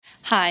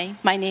Hi,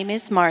 my name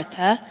is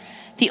Martha.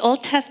 The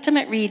Old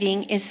Testament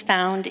reading is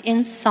found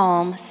in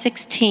Psalm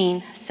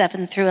 16,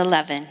 7 through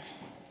 11.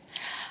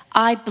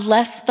 I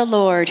bless the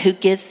Lord who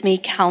gives me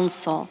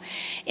counsel.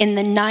 In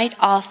the night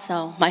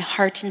also my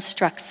heart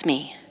instructs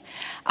me.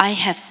 I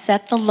have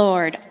set the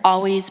Lord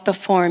always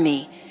before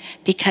me.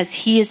 Because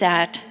he is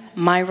at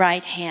my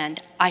right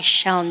hand, I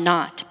shall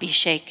not be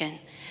shaken.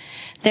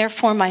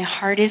 Therefore my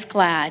heart is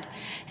glad,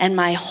 and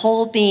my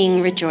whole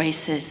being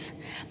rejoices.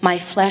 My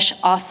flesh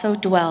also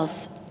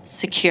dwells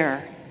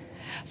secure.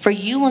 For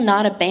you will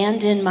not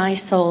abandon my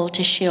soul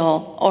to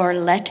Sheol, or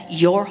let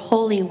your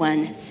Holy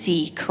One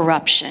see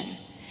corruption.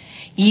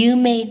 You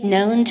made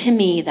known to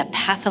me the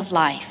path of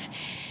life.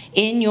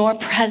 In your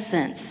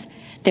presence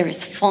there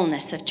is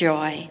fullness of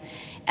joy.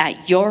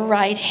 At your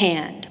right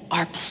hand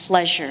are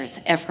pleasures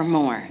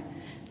evermore.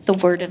 The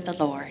word of the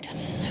Lord.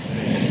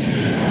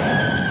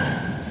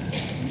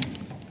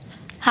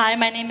 Hi,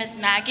 my name is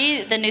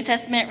Maggie. The New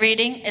Testament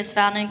reading is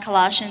found in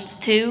Colossians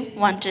 2,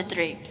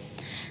 1-3.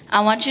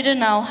 I want you to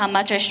know how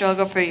much I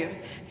struggle for you,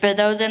 for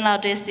those in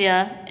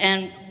Laodicea,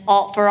 and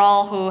for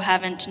all who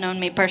haven't known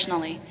me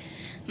personally.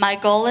 My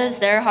goal is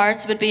their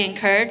hearts would be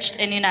encouraged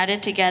and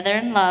united together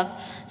in love,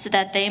 so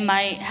that they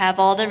might have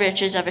all the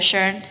riches of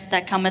assurance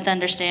that come with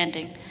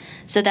understanding,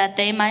 so that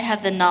they might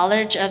have the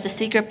knowledge of the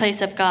secret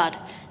place of God,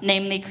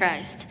 namely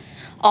Christ.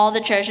 All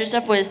the treasures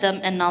of wisdom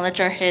and knowledge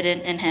are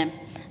hidden in him.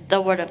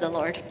 The word of the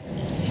Lord.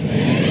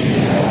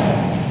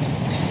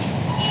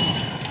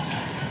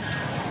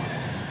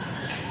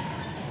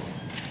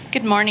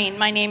 Good morning.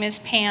 My name is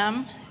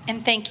Pam,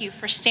 and thank you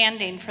for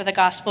standing for the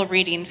gospel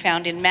reading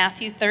found in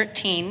Matthew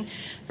 13,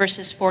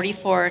 verses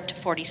 44 to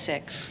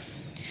 46.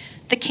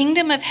 The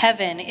kingdom of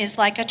heaven is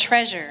like a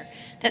treasure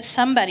that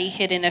somebody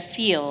hid in a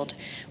field,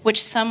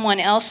 which someone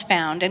else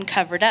found and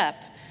covered up.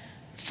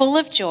 Full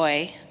of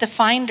joy, the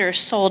finder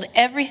sold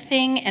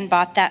everything and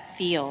bought that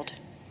field.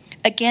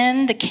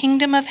 Again, the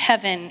kingdom of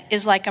heaven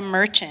is like a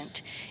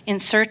merchant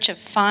in search of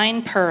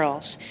fine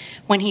pearls.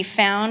 When he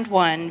found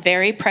one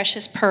very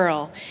precious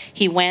pearl,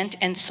 he went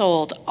and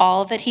sold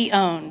all that he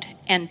owned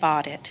and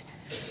bought it.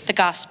 The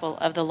gospel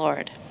of the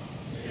Lord.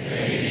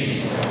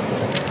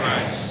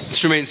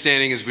 Let's remain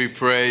standing as we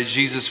pray.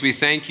 Jesus, we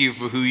thank you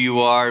for who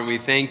you are, and we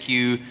thank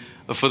you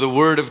for the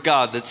word of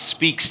God that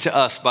speaks to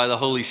us by the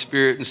Holy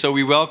Spirit. And so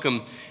we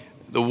welcome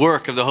the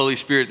work of the Holy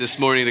Spirit this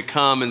morning to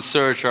come and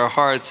search our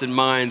hearts and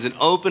minds and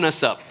open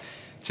us up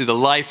to the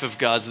life of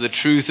God, to the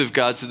truth of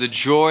God, to the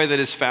joy that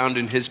is found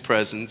in his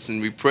presence.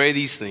 And we pray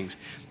these things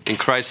in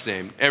Christ's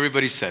name.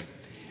 Everybody said,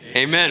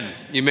 Amen.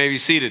 You may be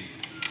seated.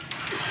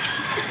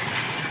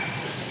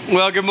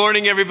 Well, good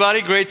morning,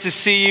 everybody. Great to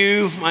see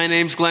you. My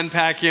name's Glenn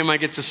Packiam. I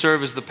get to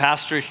serve as the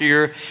pastor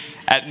here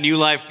at New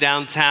Life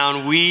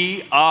Downtown.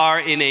 We are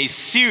in a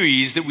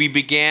series that we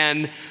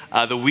began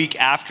the week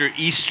after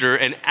Easter,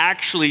 and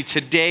actually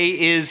today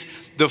is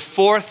the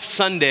fourth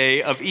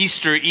Sunday of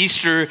Easter.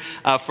 Easter,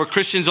 for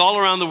Christians all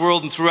around the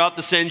world and throughout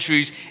the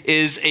centuries,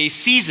 is a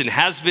season,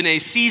 has been a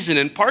season,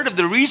 and part of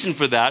the reason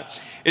for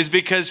that is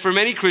because for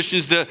many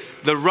Christians, the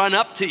run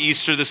up to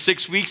Easter, the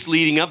 6 weeks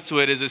leading up to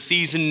it, is a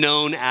season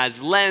known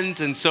as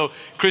Lent. And so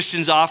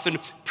Christians often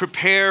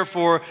prepare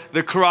for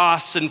the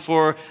cross and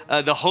for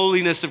the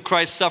holiness of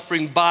Christ's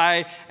suffering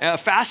by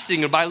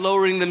fasting or by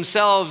lowering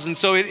themselves. And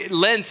so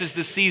Lent is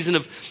the season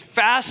of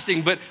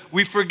fasting, but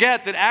we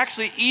forget that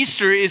actually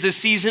Easter is a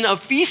season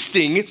of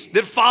feasting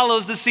that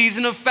follows the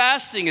season of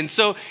fasting. And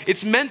so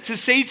it's meant to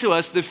say to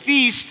us, the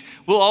feast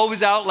will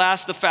always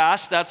outlast the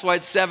fast. That's why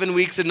it's 7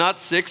 weeks and not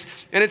 6.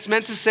 And it's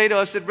meant to say to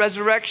us that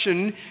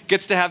resurrection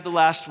gets to have the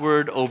last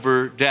word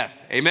over death.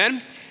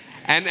 Amen?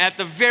 And at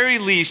the very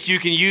least, you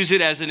can use it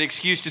as an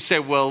excuse to say,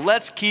 well,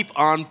 let's keep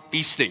on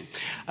feasting.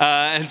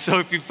 And so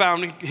if you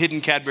found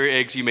hidden Cadbury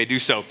eggs, you may do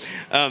so.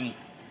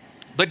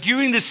 But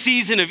during the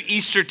season of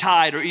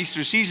Eastertide or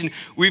Easter season,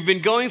 we've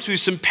been going through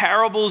some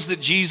parables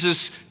that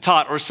Jesus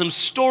taught, or some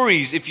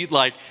stories, if you'd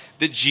like,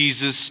 that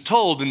Jesus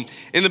told. And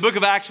in the book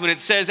of Acts, when it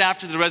says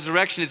after the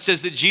resurrection, it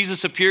says that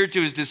Jesus appeared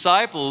to his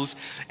disciples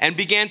and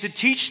began to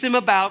teach them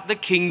about the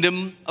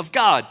kingdom of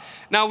God.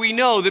 Now we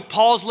know that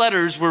Paul's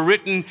letters were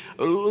written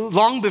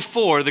long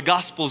before the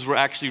Gospels were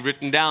actually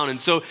written down. And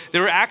so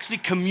there were actually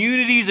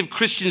communities of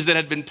Christians that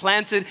had been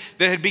planted,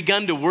 that had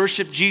begun to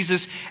worship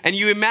Jesus. And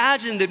you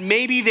imagine that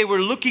maybe they were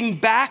looking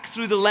back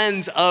through the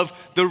lens of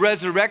the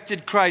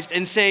resurrected Christ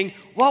and saying,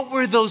 what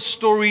were those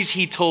stories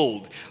he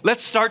told?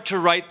 Let's start to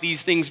write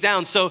these things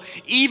down. So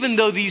even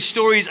though these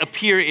stories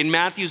appear in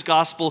Matthew's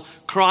gospel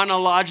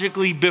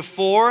chronologically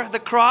before the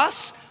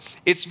cross,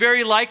 it's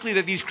very likely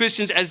that these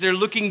Christians, as they're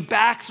looking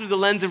back through the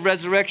lens of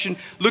resurrection,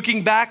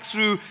 looking back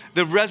through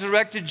the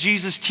resurrected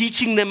Jesus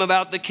teaching them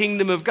about the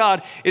kingdom of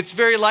God, it's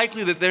very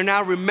likely that they're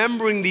now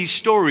remembering these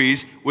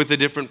stories with a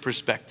different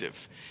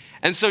perspective.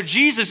 And so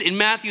Jesus, in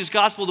Matthew's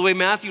gospel, the way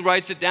Matthew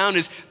writes it down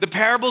is the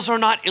parables are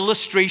not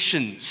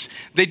illustrations.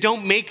 They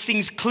don't make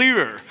things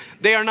clearer.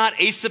 They are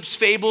not Aesop's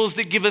fables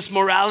that give us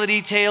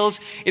morality tales.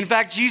 In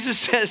fact, Jesus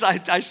says,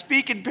 I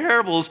speak in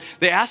parables.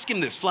 They ask him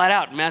this flat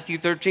out in Matthew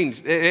 13.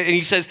 And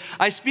he says,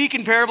 I speak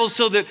in parables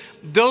so that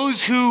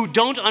those who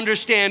don't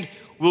understand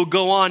will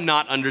go on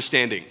not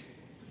understanding.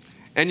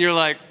 And you're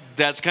like,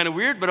 that's kind of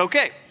weird, but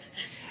okay.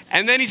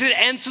 And then he said,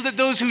 and so that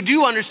those who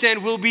do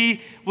understand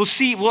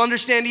will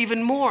understand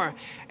even more.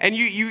 And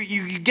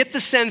you get the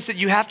sense that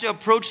you have to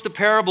approach the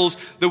parables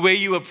the way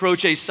you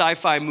approach a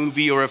sci-fi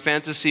movie or a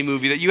fantasy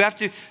movie, that you have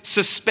to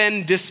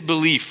suspend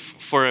disbelief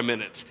for a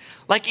minute.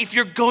 Like if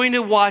you're going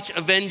to watch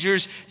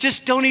Avengers,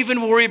 just don't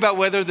even worry about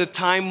whether the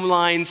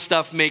timeline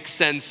stuff makes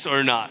sense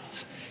or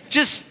not.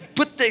 Just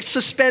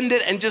suspend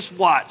it and just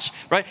watch,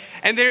 right?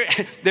 And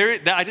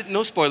I didn't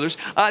know spoilers.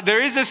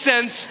 There is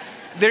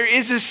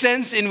a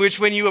sense in which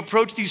when you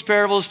approach these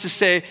parables to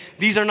say,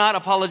 these are not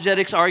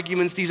apologetics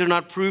arguments, these are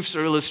not proofs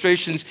or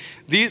illustrations.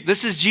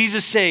 This is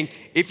Jesus saying,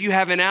 if you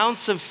have an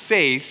ounce of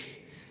faith,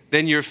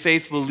 then your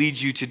faith will lead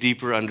you to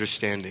deeper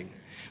understanding.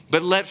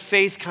 But let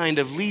faith kind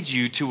of lead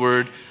you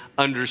toward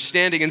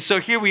understanding. And so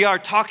here we are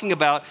talking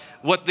about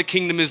what the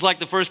kingdom is like.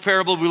 The first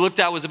parable we looked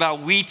at was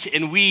about wheat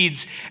and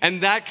weeds.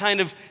 And that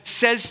kind of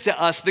says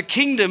to us, the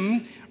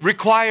kingdom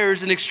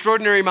requires an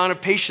extraordinary amount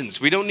of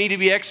patience. We don't need to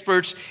be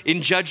experts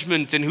in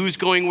judgment and who's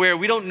going where.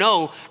 We don't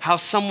know how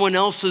someone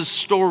else's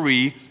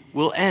story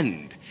will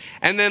end.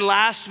 And then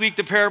last week,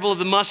 the parable of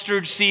the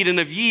mustard seed and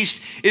of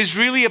yeast is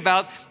really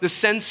about the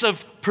sense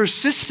of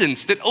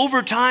persistence, that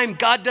over time,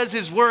 God does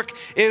his work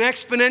in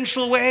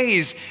exponential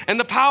ways. And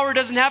the power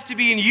doesn't have to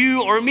be in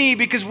you or me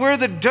because we're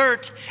the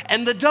dirt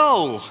and the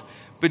dough.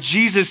 But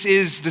Jesus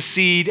is the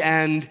seed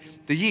and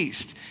the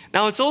yeast.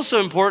 Now, it's also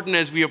important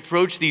as we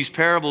approach these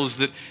parables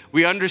that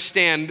we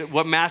understand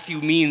what Matthew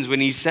means when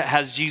he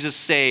has Jesus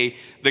say,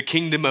 the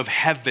kingdom of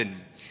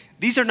heaven.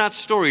 These are not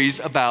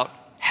stories about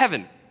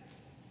heaven.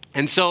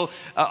 And so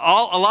a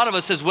lot of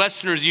us as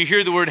Westerners, you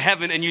hear the word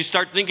heaven and you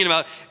start thinking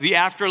about the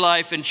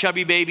afterlife and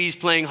chubby babies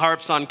playing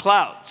harps on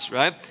clouds,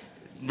 right?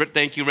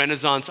 Thank you,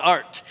 Renaissance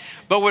art.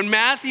 But when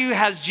Matthew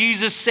has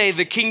Jesus say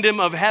the kingdom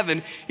of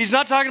heaven, he's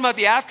not talking about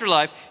the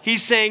afterlife.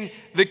 He's saying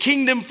the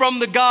kingdom from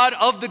the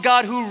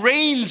God who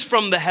reigns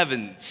from the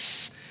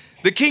heavens.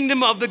 The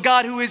kingdom of the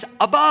God who is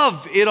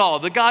above it all,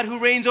 the God who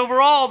reigns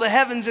over all the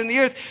heavens and the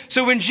earth.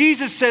 So when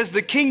Jesus says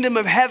the kingdom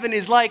of heaven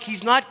is like,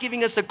 he's not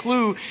giving us a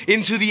clue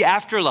into the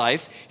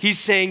afterlife. He's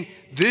saying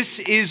this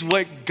is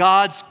what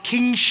God's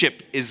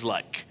kingship is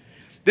like.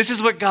 This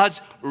is what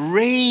God's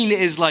reign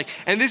is like.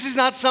 And this is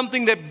not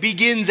something that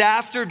begins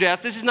after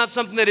death. This is not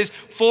something that is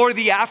for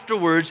the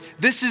afterwards.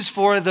 This is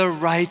for the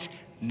right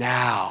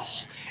now.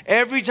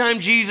 Every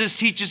time Jesus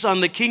teaches on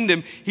the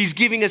kingdom, he's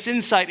giving us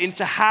insight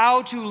into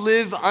how to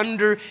live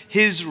under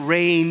his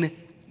reign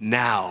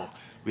now.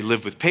 We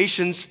live with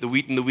patience, the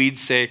wheat and the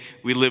weeds say.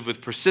 We live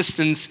with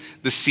persistence,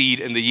 the seed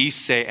and the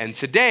yeast say. And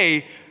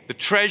today, the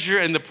treasure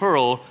and the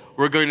pearl,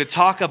 we're going to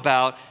talk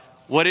about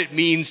what it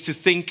means to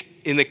think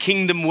in the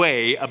kingdom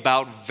way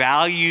about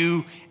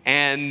value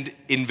and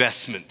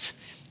investment.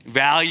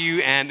 Value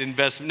and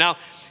investment. Now,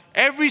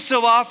 every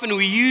so often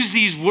we use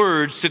these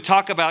words to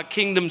talk about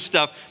kingdom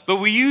stuff, but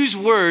we use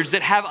words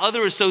that have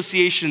other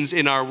associations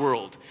in our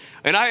world.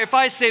 And if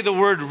I say the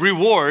word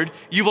reward,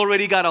 you've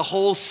already got a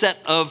whole set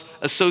of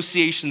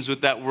associations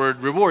with that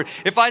word reward.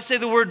 If I say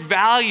the word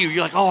value,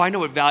 you're like, oh, I know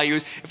what value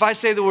is. If I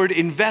say the word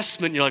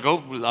investment, you're like,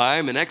 oh,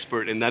 I'm an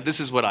expert in that. This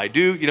is what I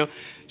do, you know.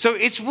 So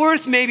it's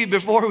worth maybe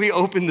before we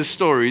open the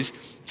stories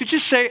to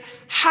just say,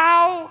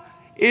 how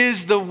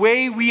is the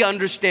way we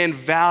understand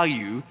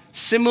value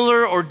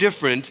similar or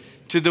different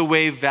to the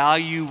way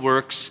value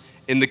works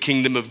in the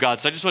kingdom of God?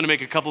 So I just want to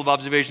make a couple of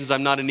observations.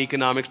 I'm not an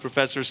economics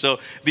professor, so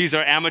these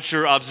are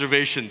amateur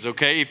observations,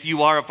 okay? If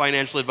you are a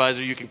financial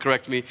advisor, you can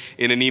correct me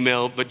in an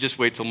email, but just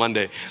wait till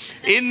Monday.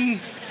 In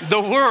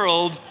the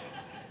world,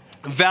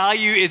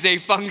 value is a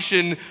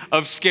function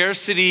of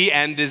scarcity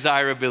and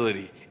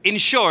desirability. In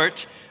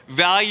short,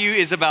 value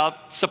is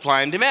about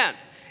supply and demand.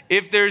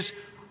 If there's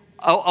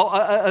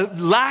a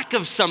lack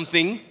of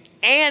something,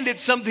 and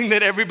it's something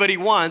that everybody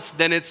wants,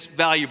 then it's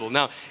valuable.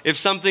 Now, if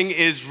something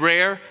is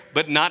rare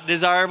but not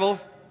desirable,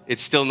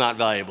 it's still not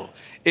valuable.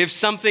 If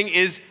something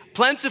is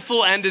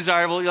plentiful and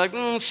desirable, you're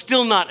like,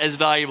 still not as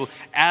valuable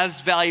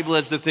as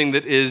the thing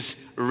that is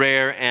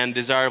rare and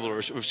desirable,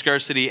 or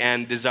scarcity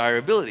and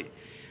desirability.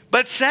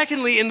 But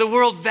secondly, in the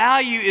world,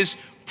 value is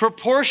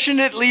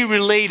proportionately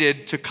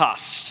related to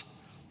cost.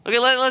 Okay,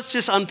 let's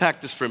just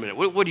unpack this for a minute.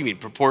 What do you mean,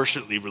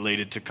 proportionately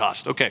related to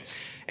cost? Okay,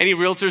 any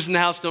realtors in the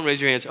house? Don't raise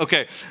your hands.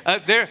 Okay,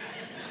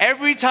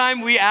 every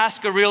time we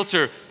ask a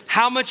realtor,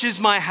 how much is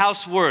my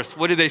house worth?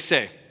 What do they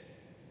say?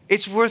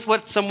 It's worth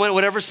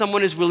whatever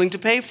someone is willing to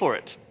pay for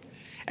it.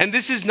 And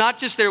this is not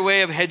just their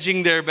way of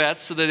hedging their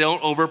bets so that they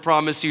don't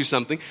overpromise you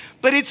something,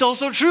 but it's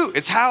also true.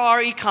 It's how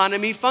our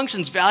economy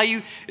functions.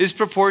 Value is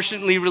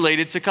proportionately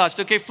related to cost.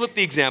 Okay, flip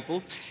the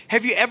example.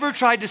 Have you ever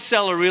tried to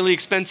sell a really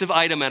expensive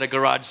item at a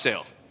garage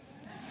sale?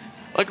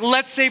 Like,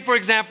 let's say, for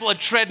example, a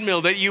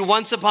treadmill that you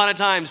once upon a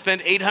time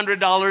spent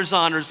 $800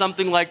 on or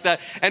something like that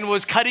and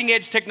was cutting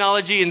edge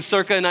technology in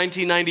circa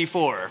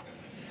 1994.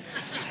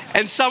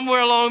 And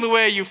somewhere along the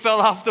way, you fell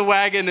off the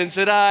wagon and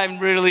said, I'm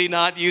really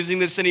not using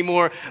this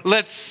anymore.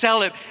 Let's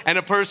sell it. And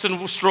a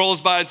person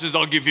strolls by and says,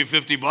 I'll give you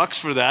 $50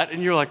 for that.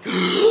 And you're like,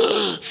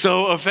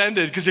 so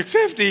offended because you're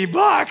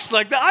 $50.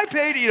 Like, I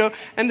paid,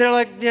 And they're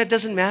like, yeah, it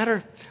doesn't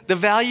matter. The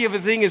value of a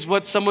thing is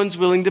what someone's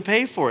willing to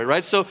pay for it,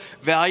 right? So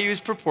value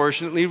is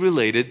proportionately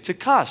related to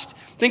cost.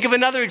 Think of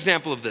another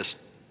example of this.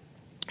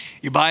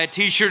 You buy a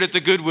t-shirt at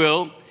the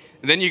Goodwill,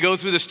 and then you go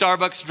through the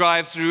Starbucks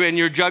drive-thru and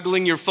you're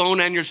juggling your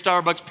phone and your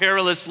Starbucks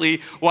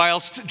perilously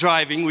whilst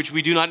driving, which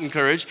we do not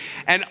encourage.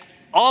 And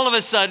all of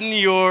a sudden,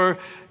 your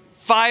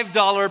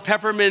 $5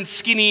 peppermint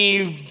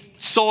skinny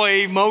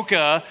soy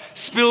mocha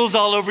spills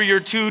all over your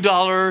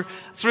 $2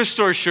 thrift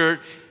store shirt.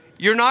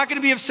 You're not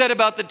going to be upset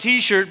about the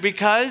t-shirt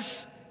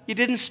because you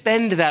didn't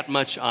spend that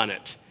much on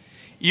it.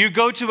 You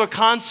go to a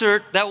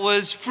concert that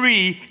was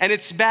free and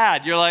it's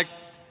bad. You're like,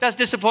 that's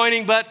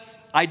disappointing, but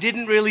I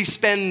didn't really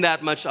spend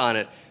that much on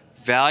it.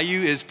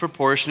 Value is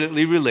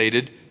proportionately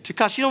related to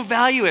cost. You don't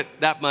value it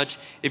that much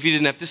if you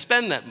didn't have to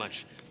spend that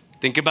much.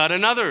 Think about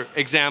another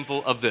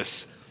example of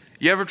this.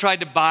 You ever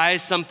tried to buy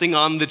something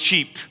on the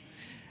cheap?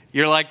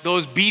 You're like,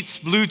 those Beats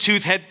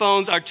Bluetooth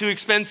headphones are too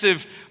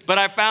expensive, but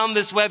I found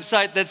this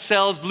website that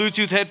sells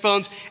Bluetooth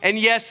headphones, and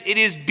yes, it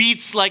is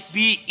Beats like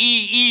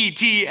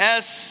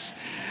B-E-E-T-S,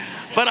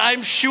 but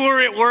I'm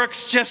sure it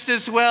works just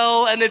as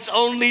well, and it's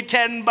only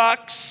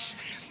 $10.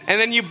 And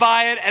then you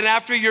buy it, and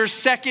after your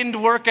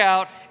second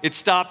workout, it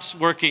stops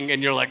working,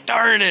 and you're like,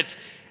 darn it.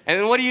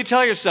 And then what do you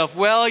tell yourself?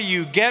 Well,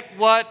 you get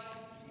what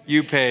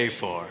you pay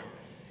for.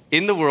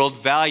 In the world,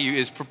 value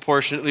is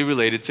proportionately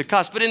related to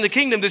cost. But in the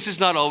kingdom, this is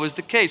not always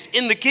the case.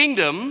 In the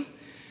kingdom,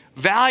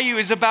 value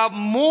is about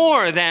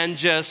more than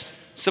just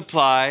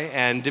supply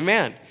and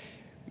demand.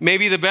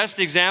 Maybe the best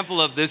example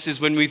of this is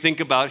when we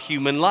think about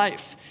human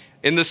life.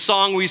 In the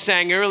song we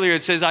sang earlier,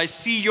 it says, I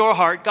see your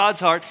heart, God's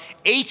heart,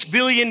 8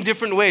 billion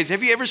different ways.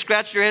 Have you ever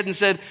scratched your head and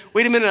said,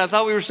 wait a minute, I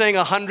thought we were saying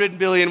 100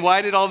 billion.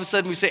 Why did all of a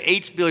sudden we say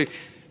 8 billion?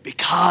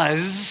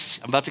 Because,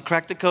 I'm about to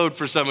crack the code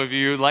for some of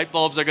you, light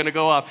bulbs are going to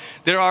go off.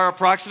 There are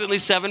approximately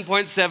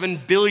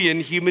 7.7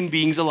 billion human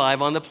beings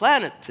alive on the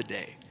planet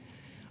today.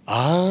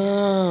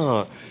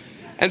 And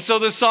so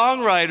the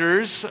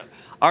songwriters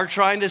are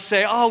trying to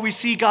say, we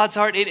see God's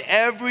heart in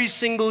every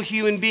single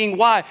human being.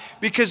 Why?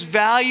 Because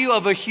value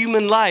of a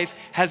human life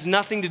has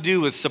nothing to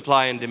do with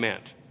supply and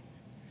demand.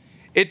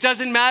 It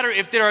doesn't matter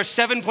if there are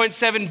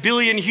 7.7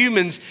 billion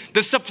humans.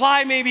 The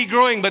supply may be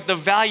growing, but the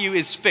value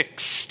is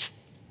fixed.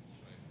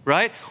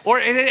 Right?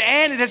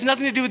 And it has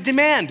nothing to do with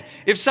demand.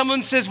 If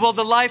someone says, well,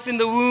 the life in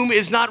the womb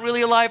is not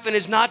really a life and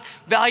is not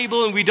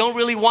valuable and we don't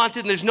really want it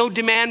and there's no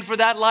demand for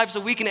that life so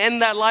we can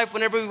end that life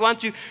whenever we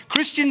want to,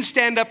 Christians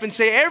stand up and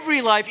say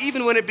every life,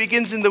 even when it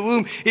begins in the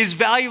womb, is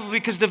valuable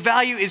because the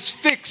value is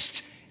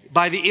fixed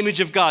by the image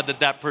of God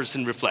that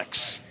person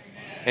reflects.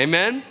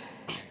 Amen?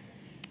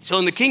 So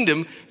in the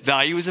kingdom,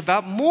 value is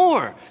about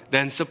more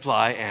than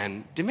supply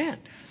and demand.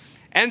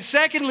 And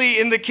secondly,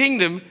 in the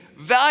kingdom,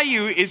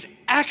 value is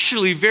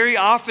actually very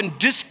often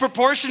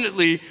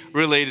disproportionately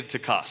related to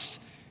cost.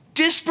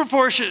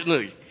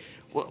 Disproportionately.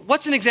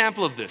 What's an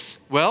example of this?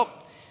 Well,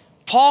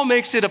 Paul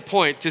makes it a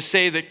point to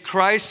say that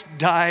Christ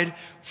died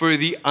for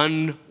the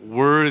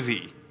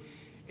unworthy.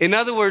 In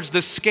other words,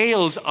 the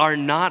scales are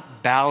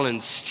not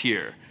balanced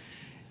here.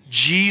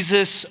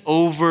 Jesus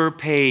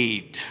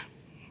overpaid.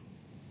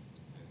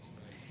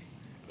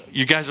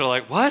 You guys are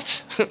like,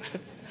 what?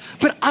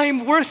 But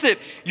I'm worth it.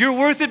 You're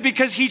worth it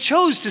because he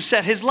chose to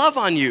set his love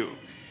on you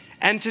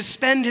and to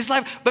spend his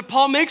life. But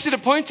Paul makes it a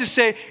point to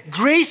say,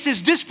 grace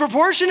is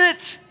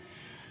disproportionate.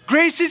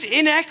 Grace is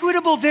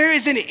inequitable. There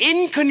is an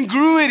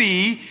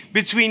incongruity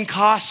between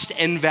cost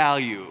and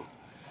value.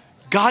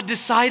 God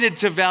decided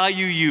to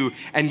value you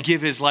and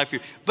give his life for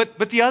you.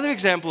 But the other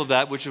example of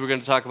that, which we're going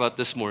to talk about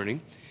this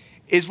morning,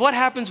 is what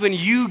happens when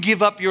you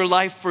give up your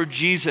life for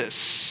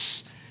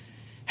Jesus.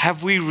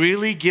 Have we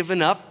really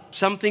given up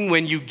something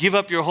when you give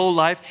up your whole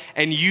life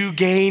and you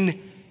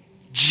gain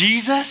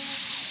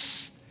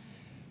Jesus?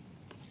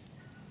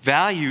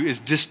 Value is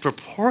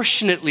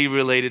disproportionately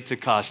related to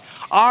cost.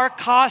 Our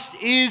cost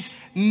is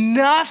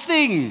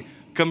nothing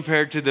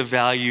compared to the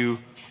value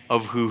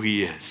of who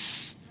he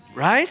is,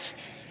 right?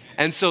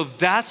 And so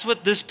that's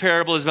what this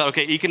parable is about.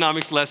 Okay,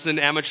 economics lesson,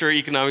 amateur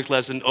economics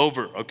lesson,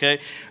 over, okay?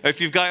 If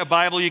you've got a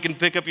Bible, you can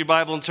pick up your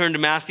Bible and turn to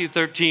Matthew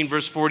 13,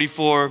 verse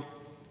 44.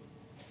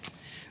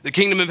 The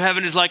kingdom of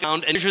heaven is like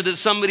a treasure that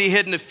somebody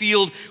hid in a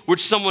field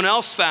which someone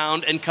else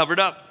found and covered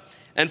up.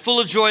 And full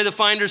of joy, the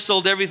finder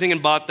sold everything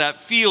and bought that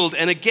field.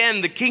 And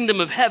again, the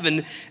kingdom of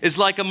heaven is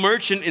like a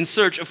merchant in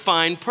search of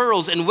fine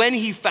pearls. And when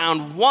he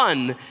found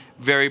one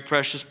very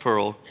precious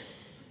pearl,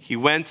 he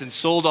went and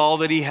sold all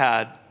that he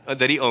had,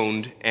 that he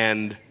owned,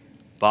 and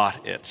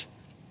bought it.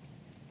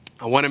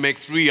 I want to make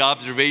 3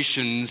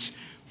 observations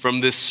from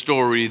this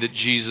story that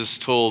Jesus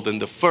told. And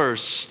the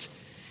first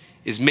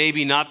is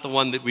maybe not the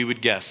one that we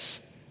would guess.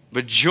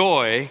 But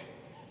joy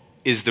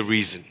is the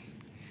reason.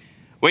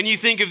 When you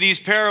think of these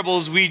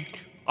parables,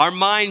 our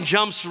mind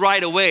jumps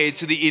right away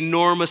to the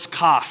enormous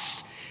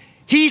cost.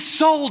 He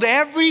sold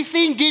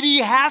everything. Did he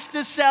have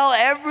to sell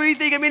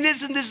everything? I mean,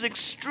 isn't this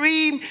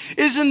extreme?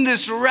 Isn't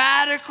this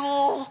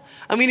radical?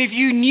 I mean, if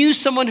you knew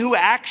someone who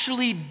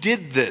actually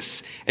did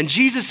this, and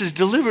Jesus is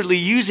deliberately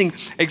using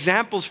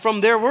examples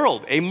from their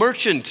world, a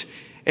merchant,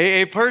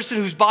 a person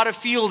who's bought a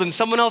field and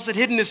someone else had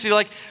hidden this, you're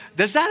like,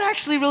 does that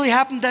actually really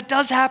happen? That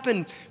does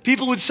happen.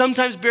 People would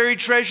sometimes bury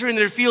treasure in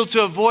their field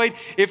to avoid,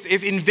 if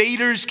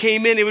invaders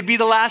came in, it would be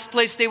the last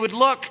place they would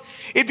look.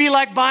 It'd be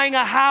like buying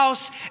a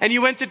house and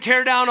you went to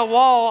tear down a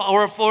wall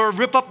or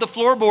rip up the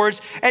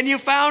floorboards and you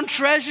found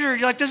treasure.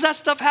 You're like, does that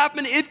stuff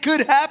happen? It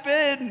could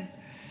happen,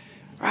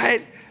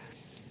 right?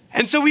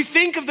 And so we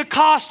think of the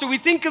cost or we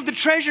think of the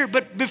treasure,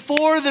 but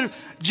before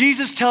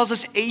Jesus tells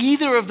us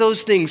either of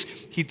those things,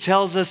 he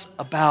tells us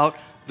about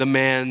the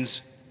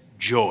man's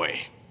joy.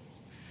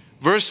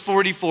 Verse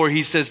 44,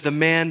 he says, the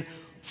man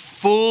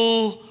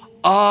full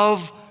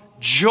of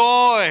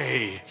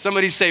joy.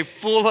 Somebody say,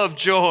 full of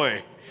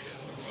joy.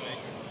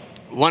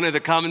 One of the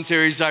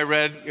commentaries I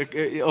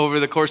read over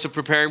the course of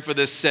preparing for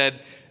this said,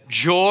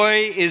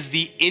 joy is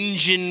the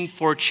engine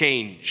for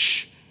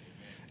change.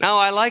 Now,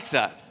 I like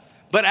that.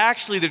 But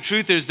actually, the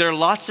truth is there are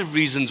lots of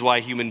reasons why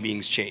human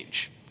beings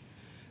change.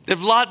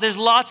 There's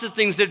lots of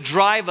things that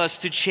drive us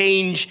to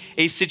change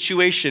a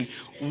situation.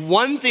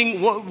 One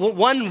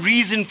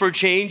reason for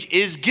change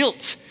is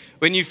guilt.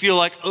 When you feel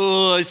like,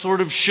 oh, I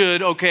sort of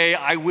should, okay,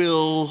 I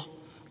will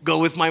go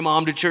with my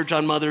mom to church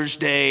on Mother's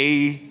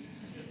Day.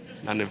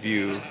 None of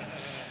you.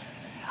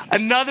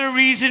 Another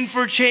reason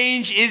for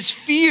change is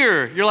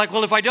fear. You're like,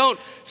 well, if I don't,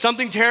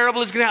 something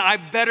terrible is going to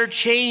happen. I better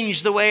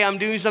change the way I'm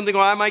doing something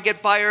or I might get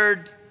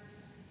fired.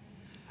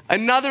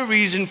 Another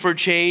reason for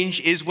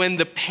change is when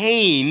the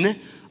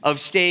pain of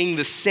staying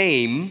the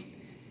same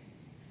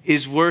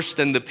is worse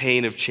than the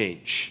pain of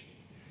change.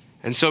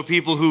 And so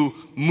people who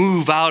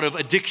move out of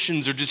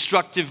addictions or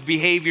destructive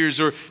behaviors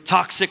or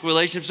toxic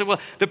relationships say, well,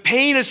 the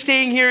pain of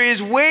staying here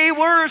is way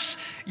worse.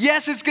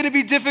 Yes, it's going to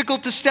be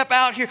difficult to step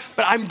out here,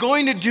 but I'm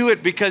going to do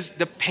it because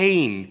the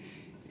pain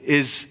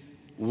is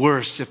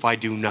worse if I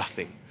do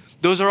nothing.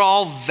 Those are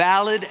all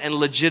valid and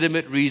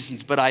legitimate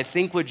reasons, but I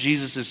think what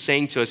Jesus is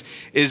saying to us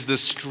is the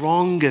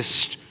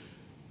strongest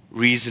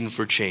reason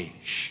for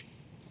change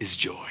is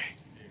joy.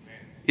 Amen.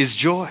 Is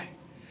joy.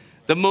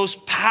 The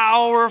most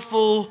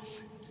powerful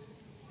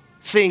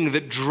thing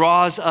that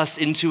draws us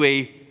into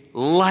a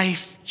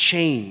life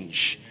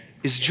change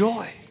is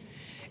joy.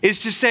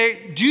 Is to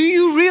say, do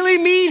you really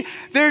mean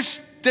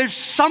there's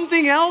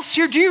something else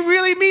here? Do you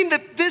really mean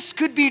that this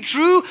could be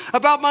true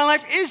about my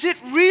life? Is it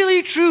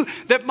really true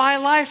that my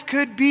life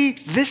could be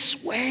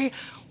this way?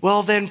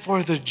 Well, then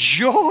for the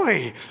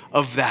joy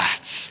of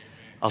that,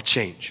 I'll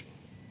change.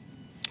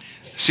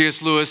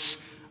 C.S.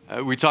 Lewis,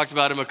 we talked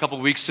about him a couple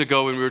weeks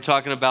ago when we were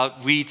talking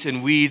about wheat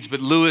and weeds, but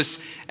Lewis,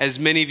 as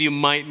many of you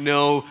might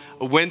know,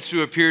 went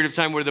through a period of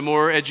time where the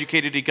more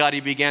educated he got,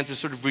 he began to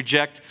sort of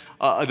reject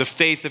the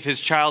faith of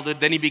his childhood.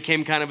 Then he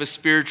became kind of a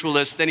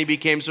spiritualist. Then he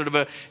became sort of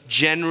a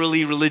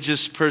generally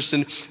religious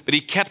person. But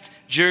he kept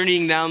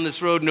journeying down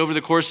this road, and over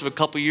the course of a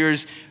couple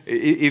years,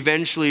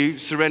 eventually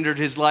surrendered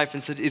his life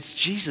and said, it's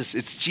Jesus,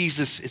 it's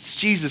Jesus, it's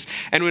Jesus.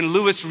 And when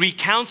Lewis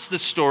recounts the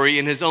story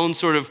in his own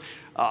sort of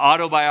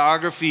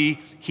autobiography,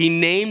 he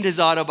named his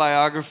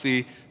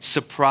autobiography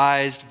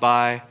Surprised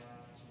by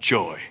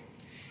Joy.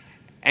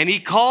 And he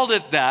called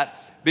it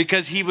that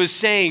because he was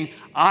saying,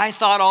 I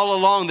thought all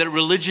along that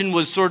religion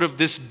was sort of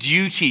this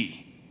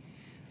duty,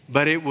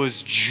 but it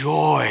was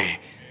joy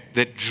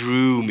that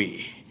drew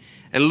me.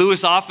 And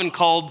Lewis often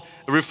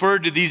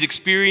referred to these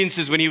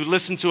experiences when he would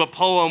listen to a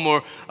poem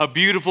or a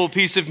beautiful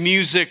piece of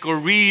music or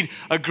read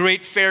a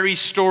great fairy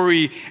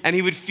story, and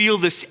he would feel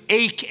this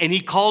ache, and he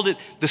called it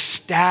the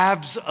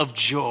stabs of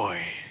joy.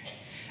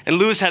 And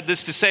Lewis had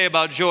this to say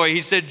about joy.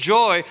 He said,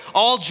 joy,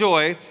 all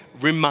joy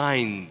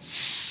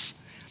reminds.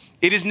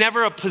 It is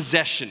never a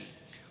possession.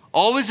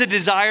 Always a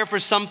desire for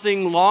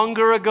something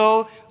longer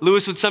ago.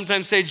 Lewis would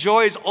sometimes say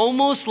joy is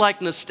almost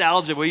like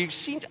nostalgia, where I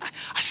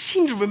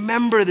seem to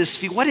remember this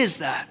feeling. What is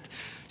that?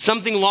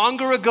 Something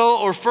longer ago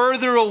or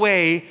further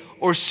away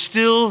or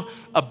still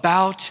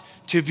about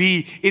to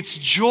be. It's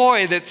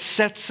joy that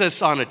sets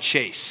us on a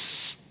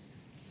chase.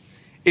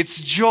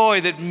 It's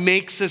joy that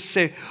makes us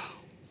say,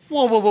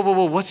 whoa, whoa, whoa, whoa,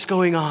 whoa, what's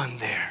going on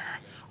there?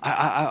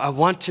 I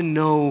want to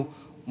know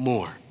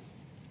more.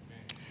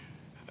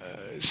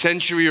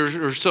 Century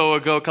or so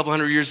ago, a couple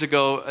hundred years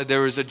ago,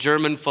 there was a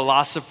German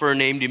philosopher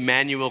named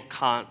Immanuel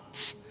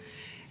Kant.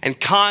 And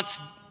Kant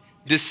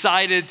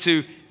decided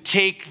to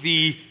take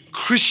the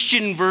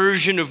Christian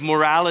version of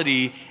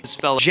morality,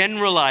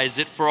 generalize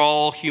it for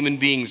all human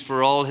beings,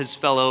 for all his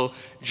fellow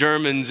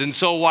Germans. And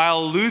so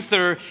while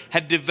Luther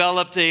had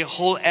developed a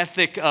whole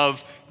ethic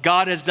of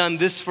God has done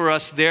this for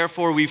us,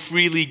 therefore we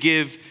freely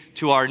give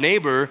to our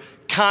neighbor,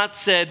 Kant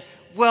said,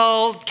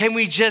 well, can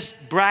we just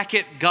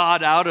bracket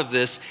God out of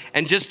this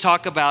and just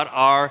talk about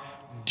our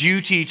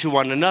duty to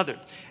one another.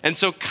 And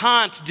so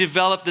Kant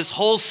developed this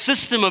whole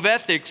system of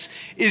ethics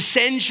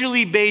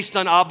essentially based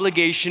on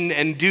obligation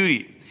and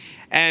duty.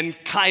 And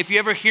if you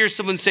ever hear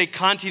someone say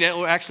Kantian,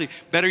 or actually,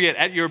 better yet,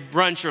 at your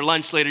brunch or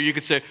lunch later, you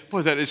could say,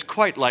 boy, that is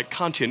quite like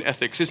Kantian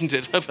ethics, isn't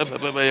it?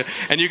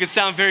 And you can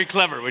sound very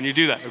clever when you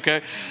do that,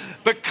 okay?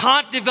 But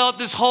Kant developed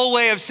this whole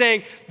way of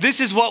saying, this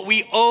is what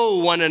we owe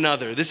one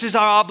another. This is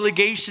our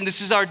obligation.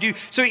 This is our due.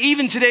 So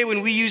even today,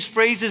 when we use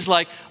phrases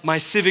like my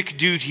civic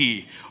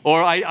duty,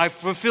 or I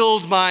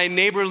fulfilled my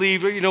neighborly,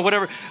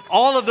 whatever,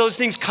 all of those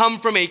things come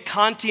from a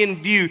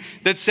Kantian view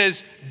that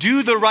says,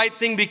 do the right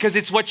thing because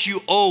it's what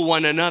you owe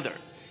one another.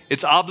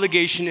 It's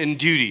obligation and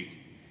duty.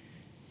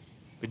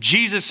 But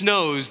Jesus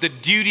knows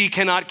that duty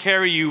cannot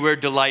carry you where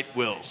delight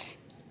will.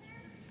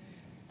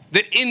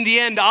 That in the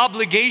end,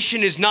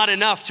 obligation is not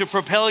enough to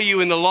propel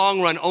you in the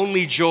long run.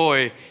 Only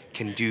joy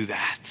can do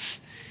that.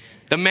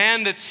 The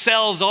man that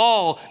sells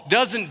all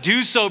doesn't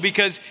do so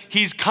because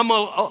he's come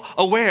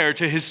aware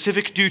to his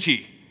civic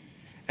duty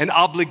and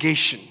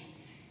obligation.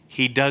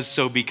 He does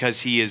so because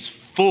he is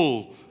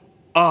full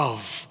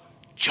of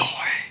joy.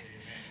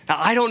 Now,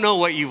 I don't know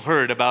what you've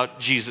heard about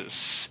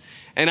Jesus,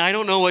 and I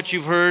don't know what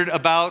you've heard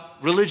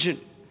about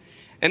religion.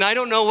 And I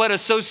don't know what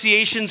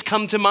associations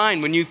come to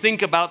mind when you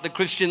think about the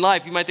Christian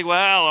life. You might think,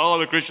 well,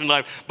 the Christian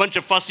life, bunch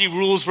of fussy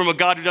rules from a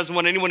God who doesn't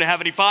want anyone to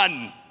have any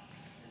fun.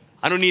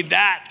 I don't need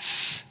that.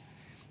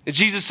 And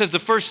Jesus says the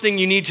first thing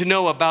you need to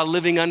know about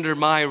living under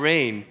my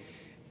reign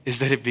is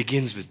that it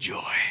begins with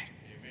joy.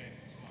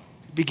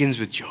 It begins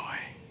with joy.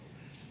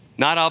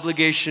 Not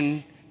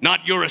obligation,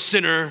 not you're a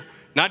sinner,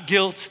 not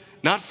guilt,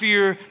 not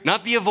fear,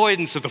 not the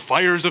avoidance of the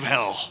fires of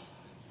hell,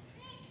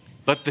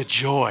 but the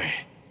joy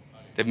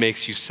that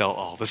makes you sell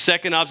all. The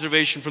second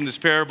observation from this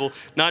parable,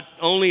 not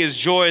only is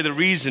joy the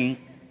reason,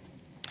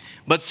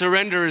 but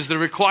surrender is the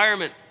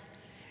requirement.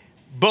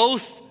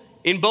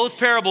 In both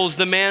parables,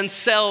 the man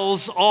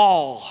sells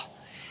all.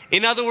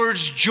 In other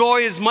words,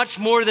 joy is much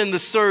more than the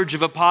surge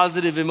of a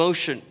positive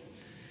emotion.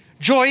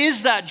 Joy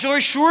is that. Joy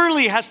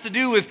surely has to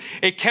do with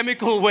a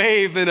chemical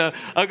wave and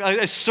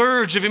a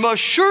surge of emotion.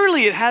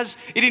 Surely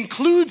it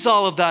includes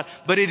all of that,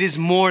 but it is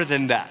more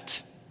than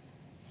that.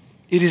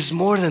 It is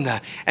more than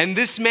that. And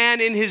this man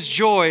in his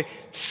joy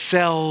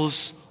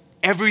sells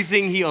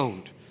everything he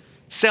owned.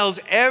 Sells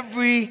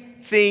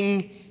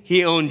everything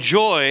he owned.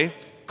 Joy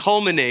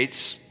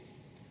culminates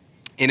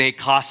in a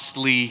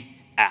costly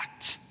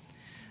act.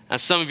 Now,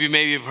 some of you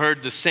maybe have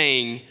heard the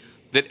saying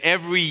that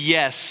every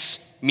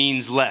yes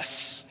means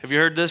less. Have you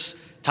heard this?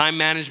 Time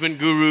management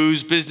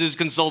gurus, business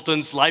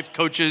consultants, life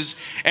coaches.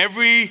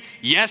 Every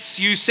yes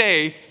you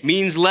say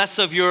means less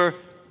of your,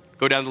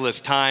 go down the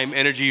list, time,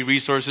 energy,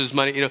 resources,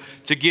 money,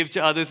 to give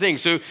to other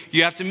things. So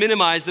you have to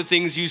minimize the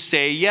things you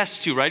say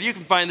yes to, right? You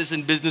can find this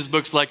in business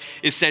books like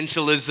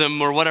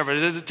Essentialism or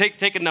whatever.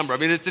 Take a number. I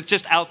mean, it's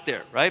just out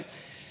there, right?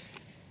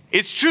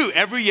 It's true.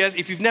 Every yes,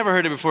 if you've never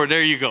heard it before,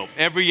 there you go.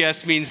 Every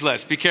yes means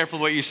less. Be careful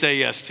what you say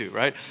yes to,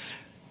 right?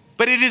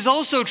 But it is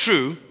also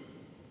true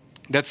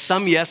that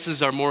some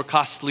yeses are more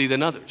costly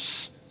than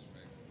others.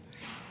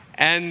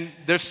 And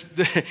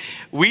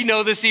we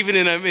know this even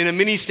in a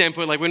mini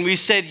standpoint. Like when we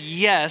said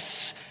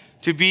yes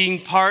to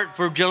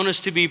for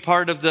Jonas to be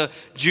part of the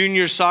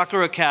junior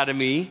soccer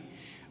academy,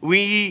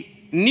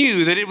 we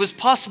knew that it was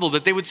possible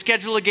that they would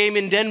schedule a game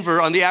in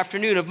Denver on the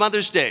afternoon of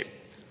Mother's Day,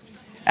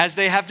 as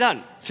they have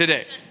done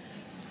today.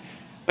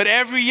 But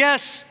every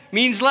yes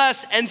means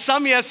less, and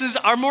some yeses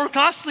are more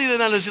costly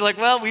than others. You're like,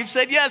 well, we've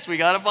said yes, we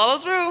got to follow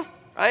through,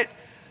 right?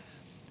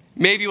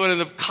 Maybe one of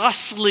the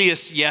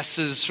costliest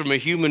yeses from a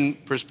human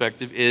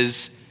perspective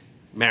is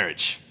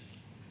marriage.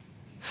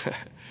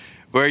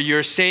 Where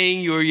you're saying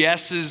your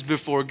yeses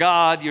before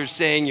God, you're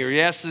saying your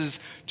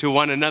yeses to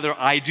one another.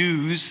 I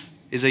do's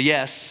is a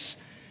yes.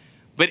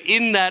 But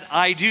in that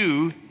I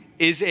do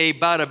is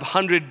about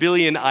 100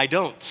 billion I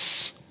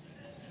don'ts.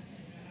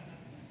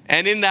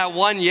 And in that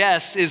one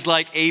yes is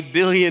like 8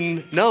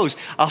 billion no's.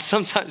 I'll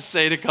sometimes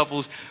say to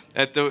couples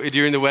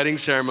during the wedding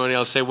ceremony,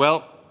 I'll say,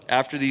 well,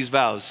 after these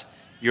vows,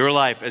 your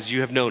life as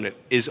you have known it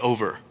is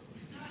over.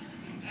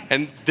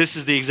 And this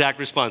is the exact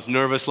response,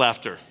 nervous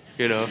laughter,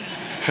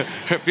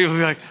 People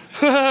be like,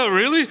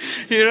 really?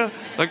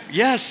 Like,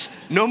 yes,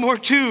 no more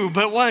two,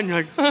 but one.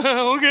 You're like,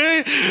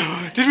 okay,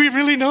 did we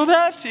really know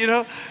that?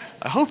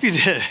 I hope you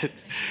did.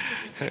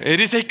 It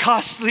is a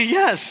costly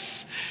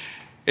yes.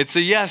 It's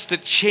a yes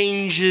that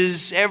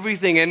changes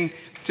everything. And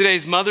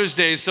today's Mother's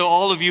Day, so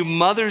all of you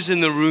mothers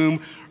in the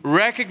room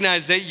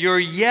recognize that your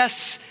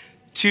yes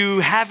to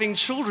having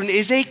children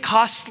is a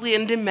costly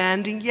and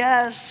demanding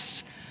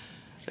yes.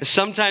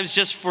 Sometimes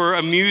just for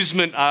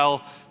amusement,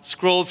 I'll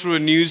scroll through a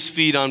news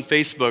feed on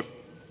Facebook.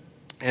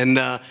 And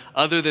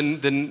other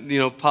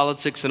than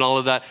politics and all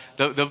of that,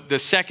 the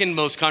second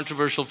most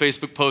controversial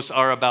Facebook posts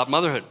are about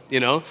motherhood.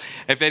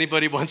 If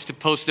anybody wants to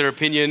post their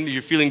opinion,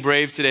 you're feeling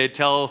brave today,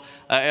 tell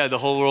the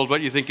whole world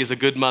what you think is a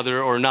good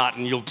mother or not,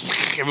 and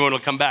everyone will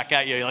come back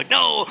at you. You're like,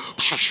 no,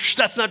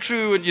 that's not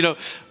true, and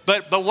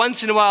But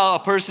once in a while, a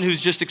person who's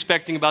just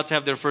about to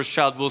have their first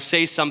child will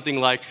say something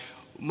like,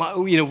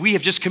 we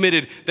have just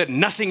committed that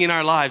nothing in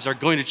our lives are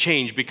going to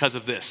change because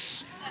of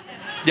this.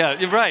 Yeah,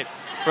 you're right.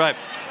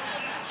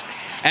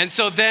 And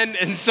so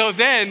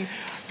then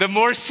the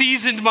more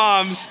seasoned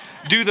moms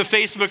do the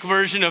Facebook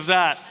version of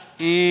that.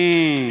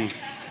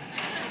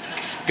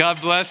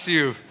 God bless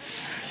you.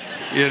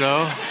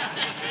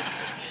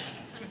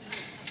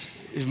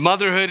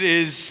 Motherhood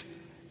is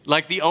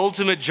like the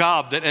ultimate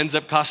job that ends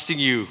up costing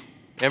you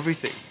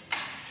everything.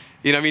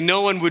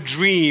 No one would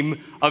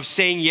dream of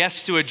saying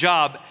yes to a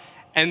job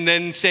and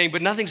then saying,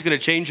 but nothing's going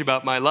to change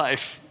about my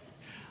life.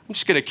 I'm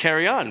just going to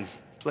carry on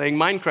playing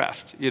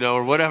Minecraft,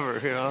 or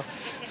whatever,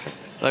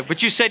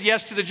 but you said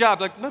yes to the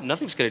job. Like, no,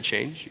 nothing's going to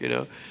change,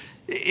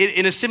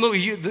 In a similar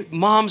way,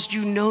 moms,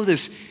 you know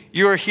this.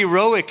 You're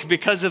heroic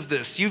because of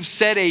this. You've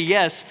said a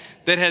yes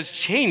that has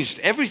changed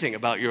everything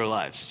about your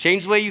lives.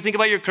 Changed the way you think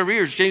about your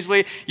careers. Changed the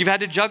way you've had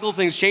to juggle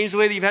things. Changed the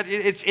way that you've had.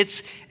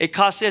 It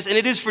costs yes, and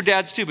it is for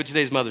dads too. But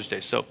today's Mother's Day,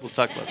 so we'll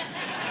talk about it.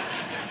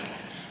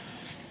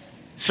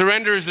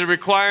 Surrender is the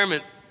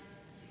requirement.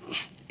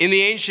 In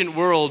the ancient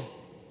world,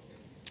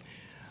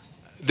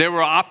 there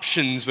were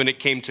options when it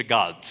came to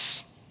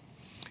gods.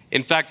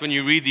 In fact, when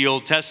you read the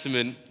Old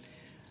Testament,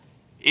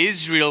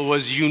 Israel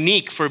was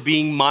unique for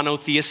being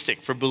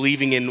monotheistic, for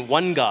believing in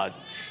one God.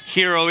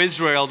 Hear, O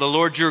Israel, the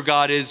Lord your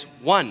God is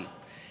one.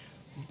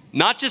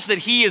 Not just that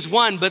he is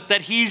one, but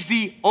that he's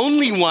the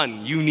only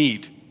one you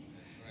need.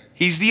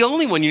 He's the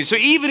only one you need. So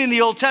even in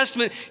the Old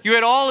Testament, you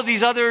had all of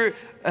these other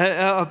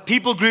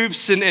people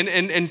groups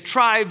and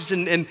tribes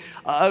and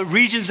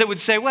regions that would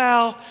say,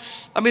 well,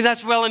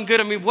 that's well and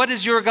good. What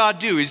does your God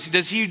do?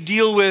 Does he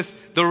deal with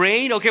the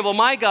rain? Okay, well,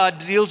 my God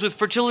deals with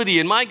fertility,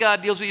 and my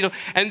God deals with,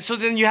 and so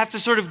then you have to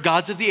sort of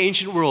gods of the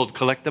ancient world,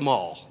 collect them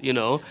all,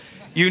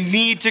 You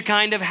need to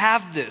kind of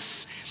have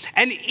this.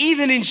 And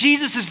even in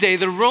Jesus' day,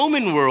 the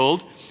Roman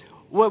world,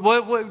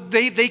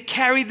 they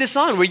carried this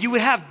on, where you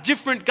would have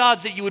different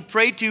gods that you would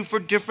pray to for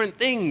different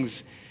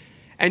things.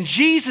 And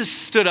Jesus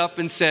stood up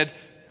and said,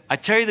 I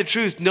tell you the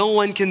truth, no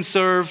one can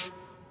serve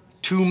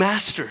two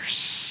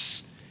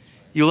masters.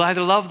 You'll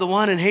either love the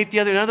one and hate the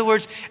other. In other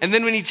words, and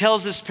then when he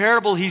tells this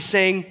parable, he's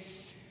saying,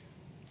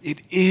 it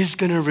is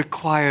going to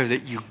require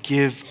that you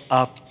give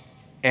up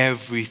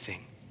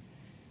everything.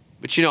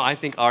 But I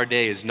think our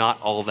day is not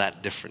all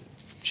that different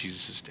from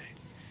Jesus' day.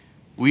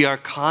 We are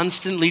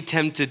constantly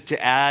tempted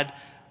to add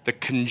the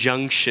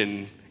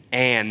conjunction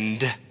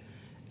and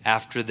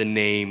after the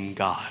name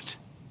God.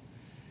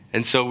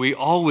 And so we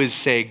always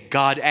say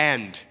God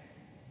and,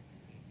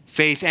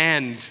 faith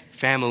and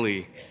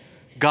family,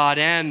 God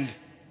and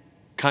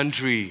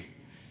country.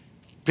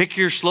 Pick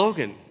your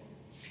slogan.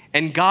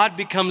 And God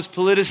becomes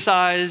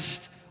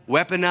politicized,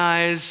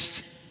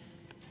 weaponized,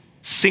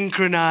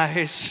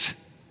 syncretized,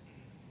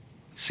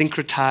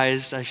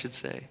 I should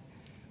say,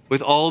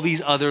 with all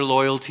these other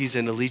loyalties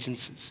and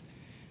allegiances.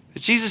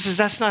 But Jesus says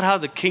that's not how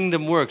the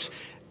kingdom works.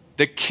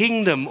 The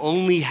kingdom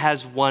only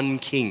has one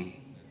king.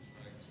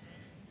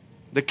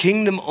 The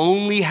kingdom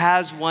only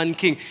has one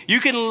king. You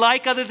can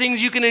like other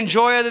things, you can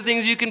enjoy other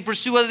things, you can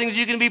pursue other things,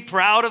 you can be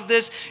proud of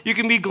this, you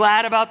can be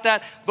glad about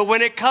that. But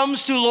when it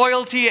comes to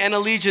loyalty and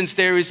allegiance,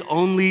 there is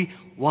only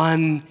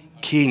one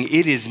king.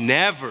 It is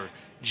never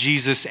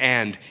Jesus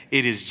and,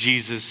 it is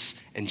Jesus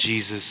and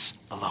Jesus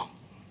alone.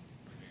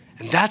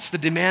 And that's the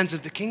demands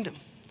of the kingdom.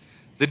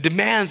 The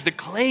demands, the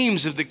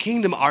claims of the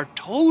kingdom are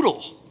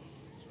total.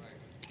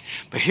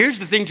 But here's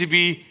the thing to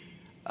be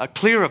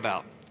clear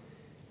about.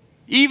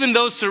 Even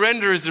though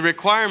surrender is the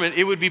requirement,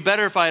 it would be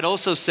better if I had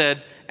also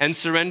said, and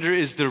surrender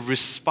is the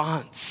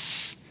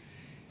response.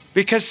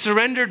 Because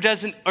surrender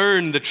doesn't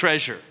earn the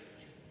treasure.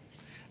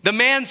 The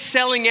man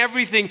selling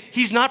everything,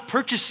 he's not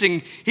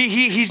purchasing,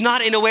 he's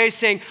not in a way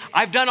saying,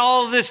 I've done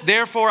all of this,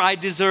 therefore I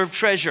deserve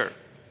treasure.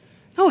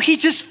 No, he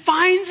just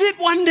finds it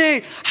one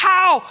day.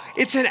 How?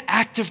 It's an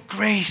act of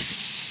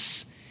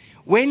grace.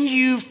 When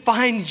you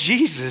find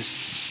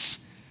Jesus,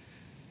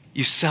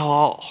 you sell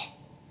all.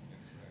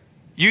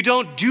 You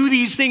don't do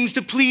these things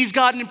to please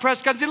God and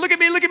impress God and say, look at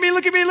me, look at me,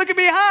 look at me, look at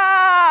me.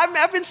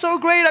 I've been so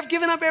great. I've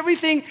given up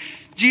everything.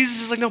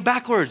 Jesus is like, no,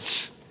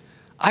 backwards.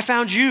 I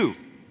found you.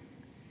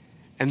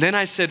 And then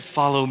I said,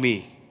 follow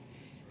me.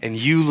 And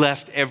you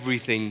left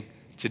everything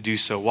to do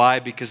so. Why?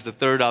 Because the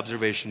third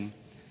observation,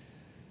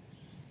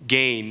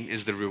 gain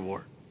is the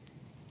reward.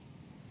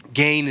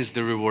 Gain is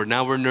the reward.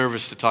 Now we're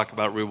nervous to talk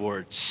about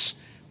rewards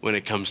when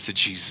it comes to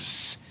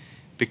Jesus.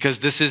 Because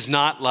this is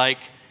not like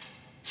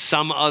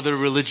some other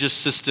religious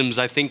systems,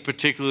 I think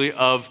particularly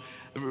of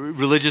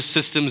religious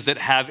systems that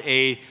have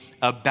a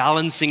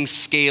balancing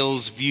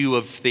scales view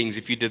of things.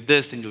 If you did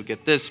this, then you'll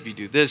get this. If you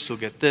do this, you'll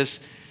get this.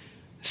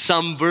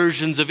 Some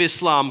versions of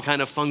Islam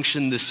kind of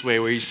function this way,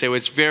 where you say, well,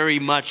 it's very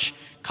much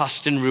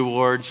cost and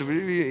reward. So,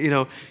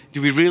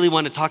 do we really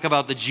want to talk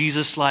about the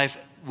Jesus life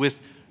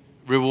with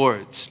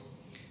rewards?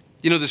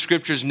 The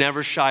scriptures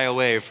never shy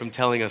away from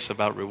telling us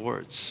about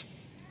rewards.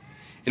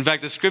 In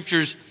fact, the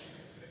scriptures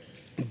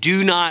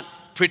do not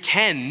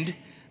pretend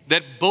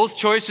that both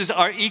choices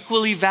are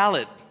equally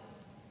valid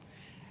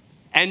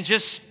and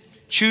just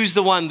choose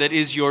the one that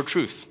is your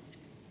truth.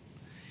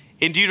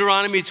 In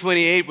Deuteronomy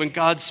 28, when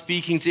God's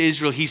speaking to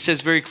Israel, he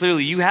says very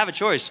clearly, you have a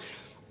choice.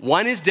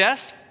 One is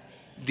death,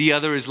 the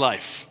other is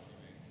life.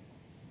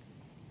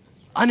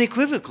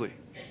 Unequivocally.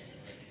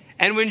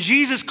 And when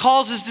Jesus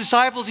calls his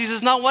disciples, he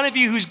says, not one of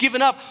you who's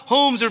given up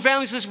homes or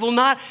families will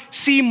not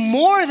see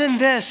more than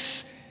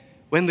this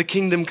when the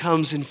kingdom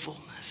comes in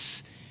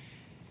fullness.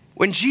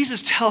 When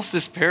Jesus tells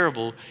this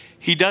parable,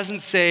 he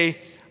doesn't say,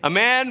 a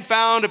man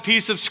found a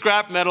piece of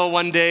scrap metal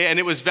one day and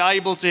it was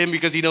valuable to him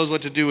because he knows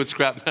what to do with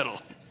scrap metal.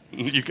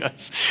 You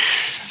guys.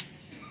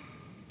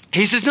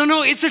 He says,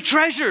 no, it's a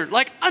treasure.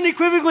 Like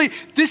unequivocally,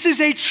 this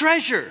is a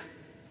treasure.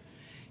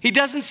 He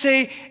doesn't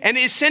say an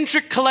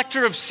eccentric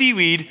collector of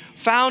seaweed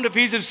found a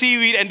piece of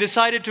seaweed and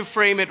decided to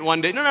frame it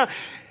one day. No.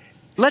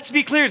 Let's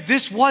be clear.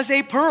 This was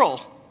a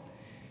pearl.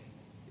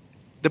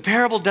 The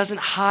parable doesn't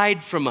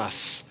hide from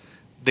us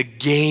the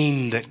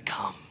gain that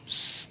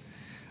comes.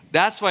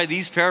 That's why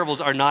these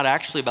parables are not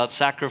actually about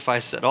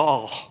sacrifice at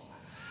all.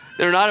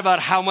 They're not about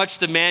how much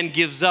the man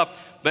gives up,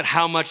 but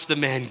how much the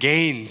man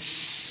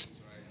gains.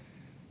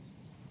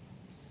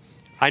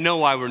 I know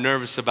why we're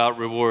nervous about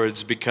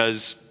rewards,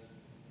 because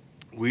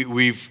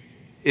we've,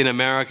 in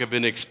America,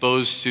 been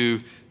exposed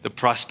to the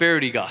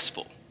prosperity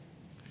gospel.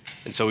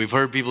 And so we've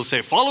heard people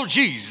say, follow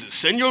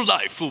Jesus and your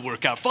life will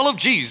work out. Follow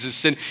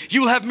Jesus and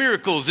you'll have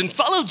miracles. And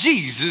follow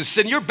Jesus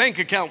and your bank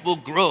account will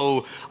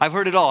grow. I've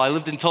heard it all. I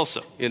lived in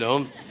Tulsa, you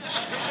know.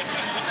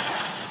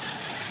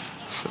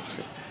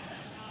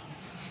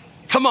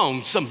 Come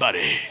on,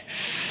 somebody.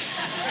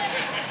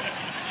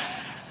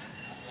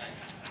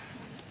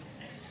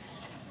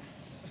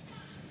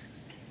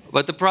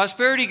 But the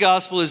prosperity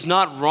gospel is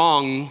not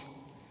wrong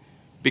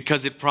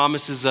because it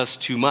promises us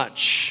too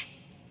much.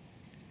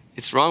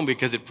 It's wrong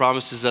because it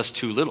promises us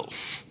too little.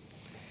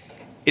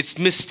 It's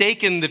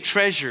mistaken the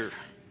treasure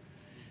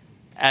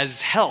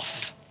as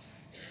health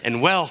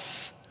and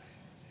wealth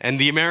and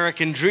the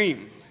American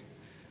dream,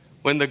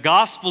 when the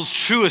gospel's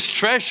truest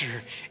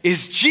treasure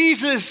is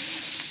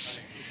Jesus.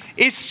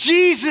 It's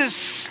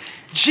Jesus.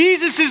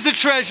 Jesus is the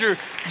treasure.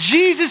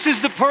 Jesus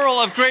is the pearl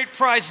of great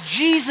price.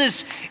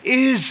 Jesus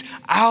is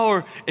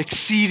our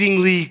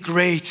exceedingly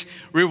great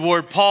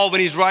reward. Paul, when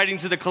he's writing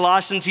to the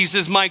Colossians, he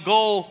says, my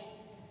goal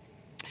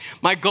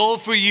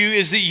for you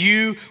is that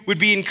you would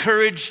be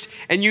encouraged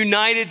and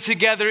united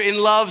together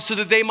in love so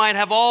that they might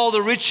have all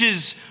the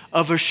riches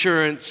of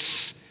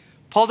assurance.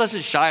 Paul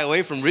doesn't shy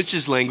away from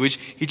riches language.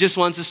 He just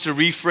wants us to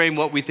reframe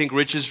what we think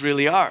riches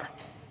really are.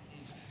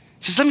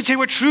 He says, let me tell you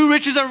what true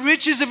riches are.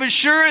 Riches of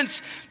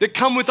assurance that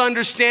come with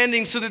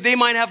understanding so that they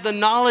might have the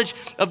knowledge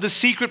of the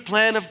secret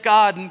plan of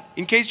God. And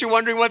in case you're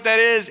wondering what that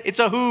is, it's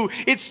a who.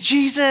 It's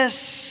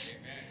Jesus.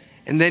 Amen.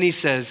 And then he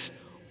says,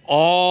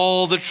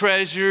 all the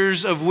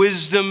treasures of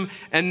wisdom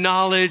and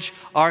knowledge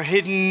are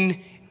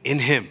hidden in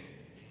him.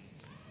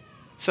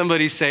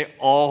 Somebody say,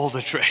 all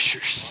the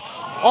treasures.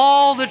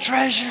 All the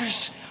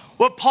treasures.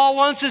 What Paul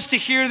wants us to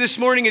hear this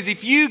morning is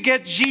if you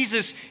get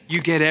Jesus,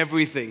 you get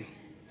everything.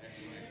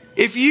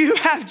 If you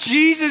have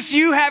Jesus,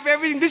 you have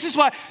everything. This is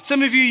why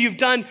some of you, you've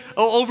done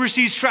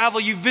overseas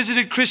travel. You've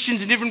visited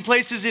Christians in different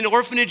places, in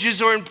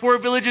orphanages or in poor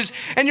villages.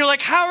 And you're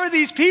like, how are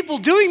these people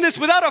doing this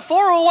without a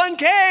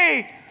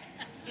 401k?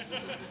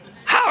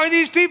 How are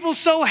these people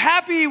so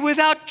happy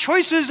without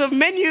choices of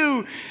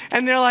menu?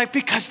 And they're like,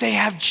 because they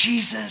have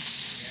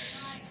Jesus.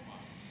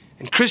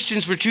 And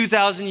Christians for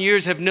 2,000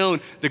 years have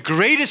known the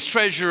greatest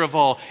treasure of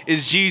all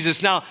is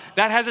Jesus. Now,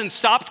 that hasn't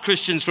stopped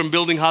Christians from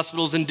building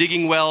hospitals and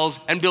digging wells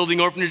and building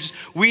orphanages.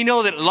 We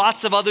know that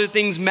lots of other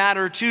things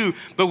matter too,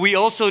 but we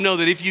also know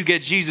that if you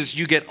get Jesus,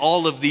 you get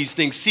all of these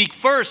things. Seek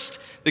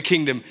first the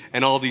kingdom,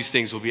 and all these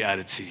things will be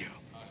added to you.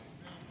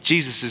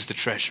 Jesus is the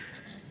treasure.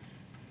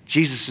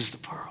 Jesus is the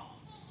pearl.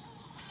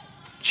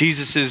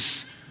 Jesus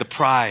is the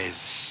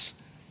prize.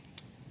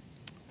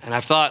 And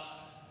I've thought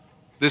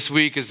this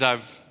week, as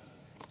I've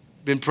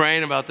been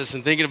praying about this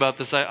and thinking about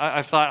this,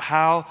 I thought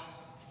how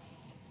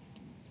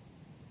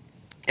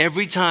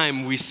every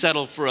time we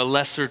settle for a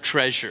lesser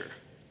treasure,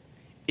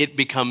 it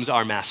becomes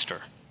our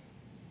master.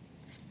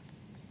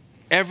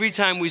 Every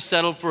time we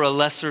settle for a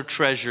lesser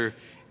treasure,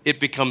 it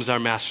becomes our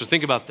master.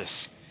 Think about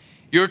this.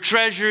 Your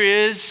treasure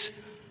is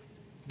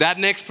that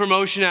next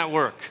promotion at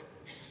work.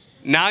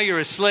 Now you're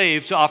a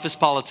slave to office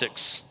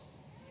politics.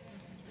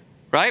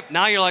 Right?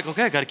 Now you're like,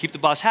 okay, I got to keep the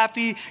boss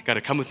happy. Got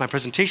to come with my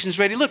presentations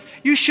ready. Look,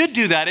 you should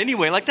do that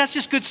anyway. Like, that's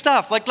just good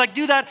stuff. Like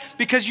do that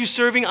because you're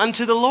serving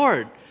unto the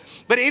Lord.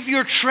 But if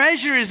your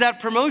treasure is that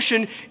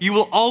promotion, you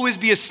will always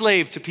be a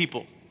slave to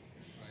people.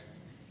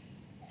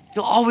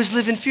 You'll always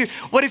live in fear.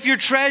 What if your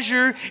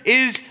treasure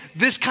is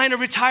this kind of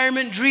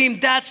retirement dream?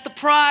 That's the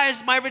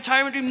prize, my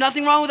retirement dream.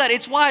 Nothing wrong with that.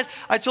 It's wise.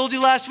 I told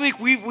you last week,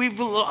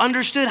 we've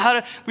understood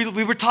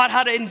we were taught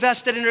how to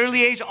invest at an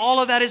early age. All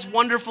of that is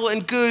wonderful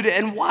and good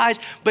and wise.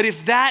 But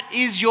if that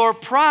is your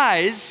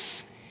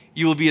prize,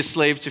 you will be a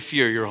slave to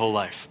fear your whole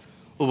life.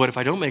 Well, what if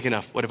I don't make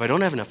enough? What if I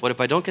don't have enough? What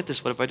if I don't get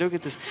this? What if I don't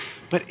get this?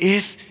 But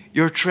if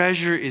your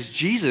treasure is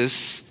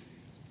Jesus,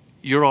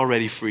 you're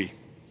already free.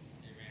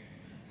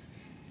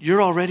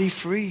 You're already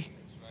free.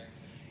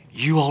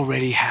 You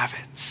already have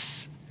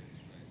it.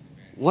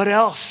 what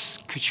else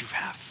could you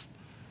have?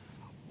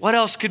 What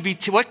else could be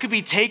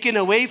taken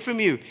away from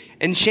you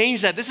and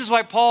change that? This is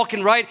why Paul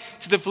can write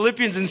to the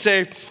Philippians and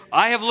say,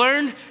 I have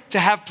learned to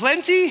have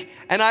plenty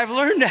and I've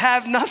learned to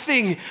have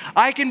nothing.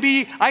 I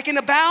can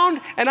abound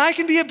and I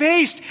can be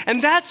abased.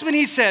 And that's when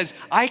he says,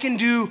 I can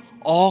do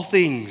all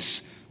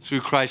things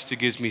through Christ who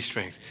gives me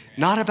strength.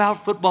 Not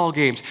about football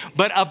games,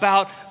 but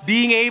about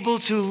being able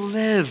to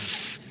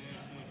live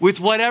with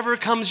whatever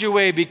comes your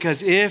way,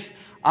 because if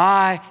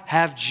I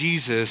have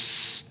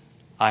Jesus,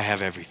 I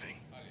have everything.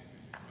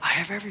 I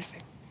have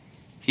everything.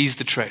 He's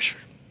the treasure.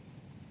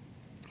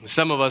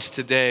 Some of us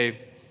today,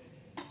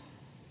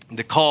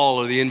 the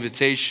call or the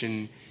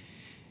invitation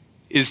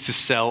is to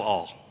sell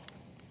all.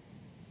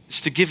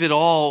 It's to give it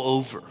all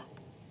over.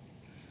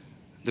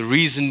 The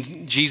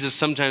reason Jesus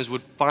sometimes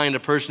would find a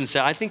person and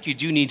say, I think you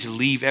do need to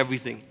leave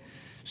everything.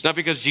 It's not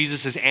because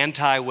Jesus is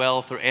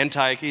anti-wealth or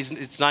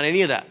it's not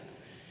any of that.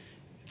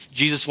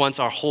 Jesus wants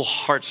our whole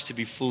hearts to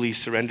be fully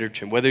surrendered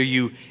to him, whether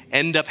you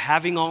end up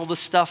having all the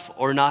stuff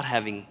or not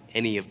having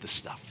any of the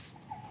stuff.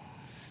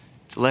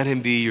 To let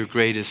him be your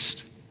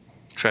greatest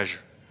treasure.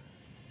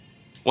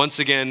 Once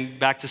again,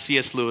 back to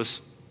C.S.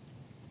 Lewis.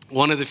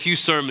 One of the few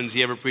sermons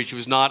he ever preached. He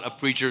was not a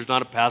preacher, he was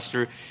not a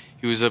pastor.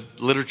 He was a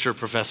literature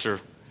professor.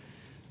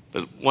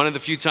 But one of the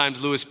few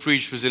times Lewis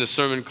preached was in a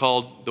sermon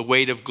called The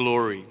Weight of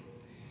Glory.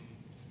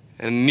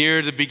 And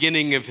near the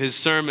beginning of his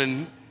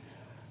sermon,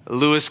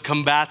 Lewis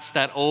combats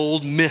that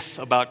old myth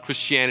about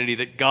Christianity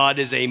that God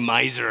is a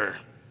miser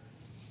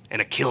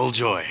and a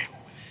killjoy.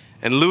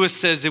 And Lewis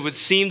says it would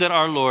seem that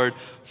our Lord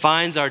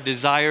finds our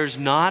desires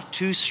not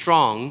too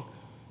strong,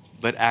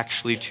 but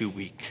actually too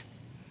weak.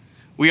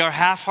 We are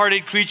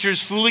half-hearted creatures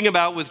fooling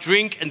about with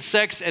drink and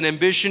sex and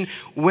ambition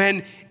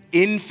when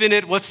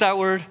infinite, what's that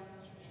word?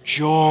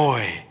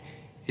 Joy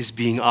is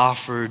being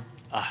offered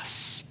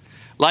us.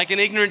 Like an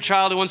ignorant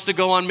child who wants to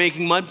go on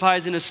making mud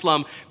pies in a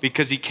slum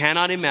because he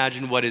cannot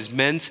imagine what is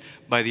meant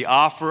by the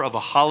offer of a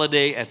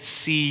holiday at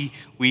sea,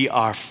 we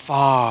are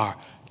far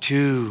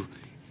too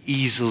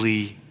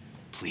easily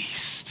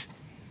pleased.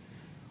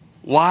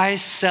 Why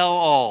sell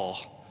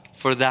all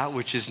for that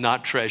which is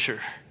not treasure?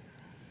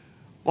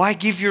 Why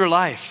give your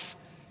life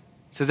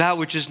to that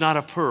which is not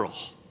a pearl?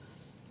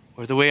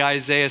 Or the way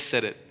Isaiah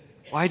said it,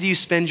 why do you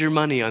spend your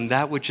money on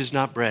that which is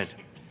not bread?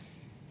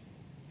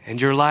 And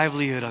your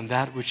livelihood on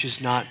that which is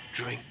not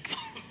drink,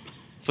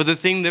 for the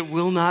thing that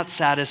will not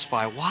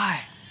satisfy. Why?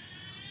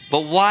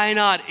 But why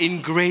not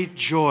in great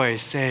joy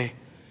say,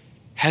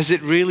 has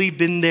it really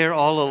been there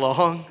all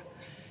along?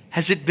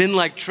 Has it been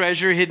like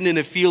treasure hidden in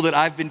a field that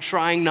I've been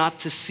trying not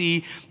to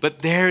see, but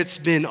there it's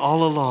been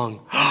all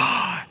along,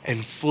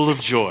 and full of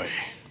joy,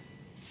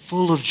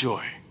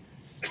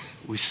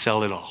 we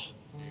sell it all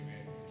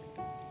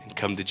and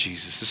come to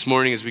Jesus. This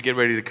morning as we get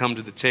ready to come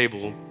to the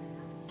table,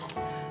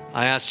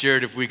 I asked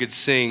Jared if we could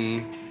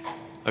sing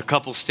a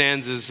couple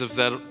stanzas of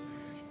that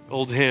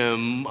old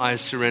hymn, I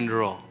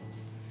Surrender All.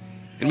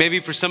 And maybe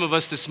for some of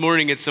us this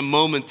morning, it's a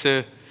moment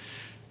to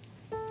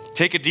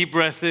take a deep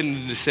breath in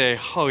and to say,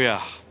 oh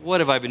yeah,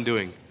 what have I been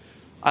doing?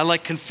 I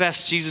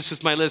confess Jesus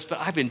with my lips, but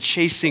I've been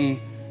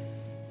chasing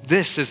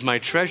this as my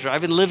treasure.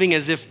 I've been living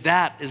as if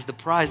that is the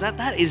prize.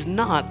 That is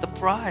not the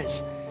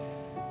prize.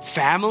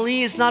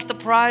 Family is not the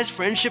prize.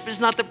 Friendship is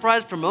not the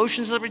prize.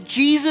 Promotion is not the prize.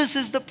 Jesus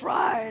is the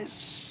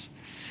prize.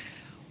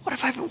 What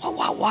have I been,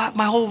 why?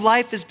 My whole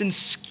life has been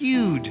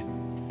skewed.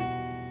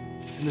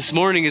 And this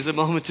morning is a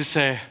moment to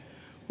say,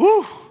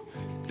 whoo,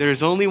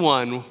 there's only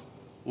one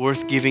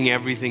worth giving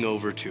everything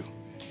over to.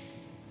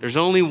 There's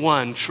only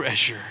one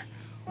treasure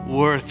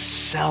worth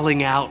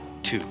selling out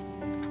to.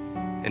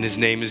 And his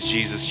name is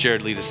Jesus.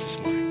 Jared, lead us this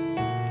morning.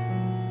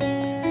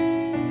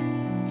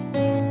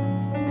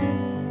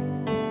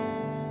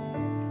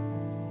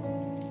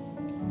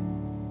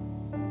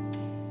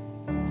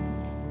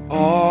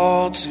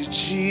 All to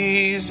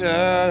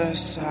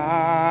Jesus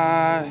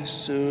I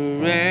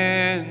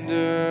surrender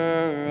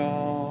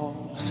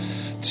all.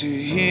 To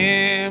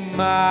him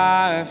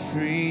I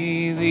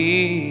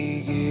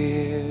freely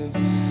give.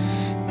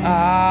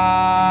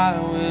 I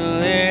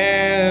will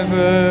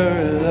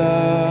ever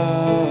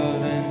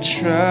love and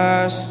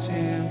trust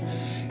him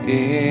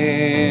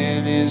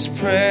in his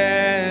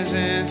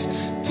presence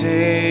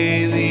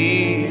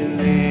daily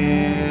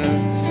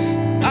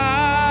live.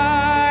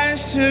 I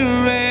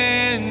surrender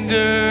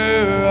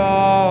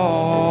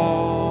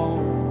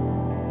all.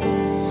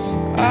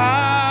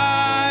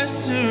 I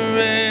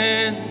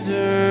surrender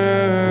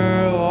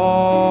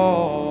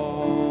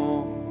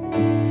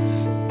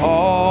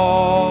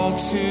all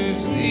to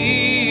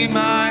thee,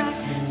 my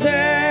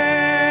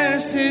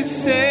blessed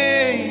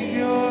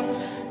Savior.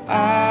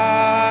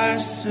 I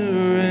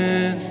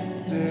surrender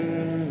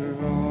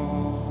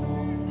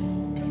all.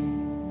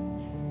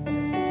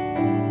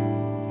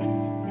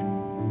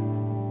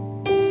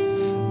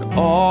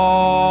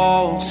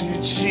 All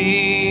to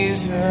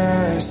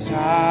Jesus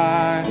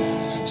I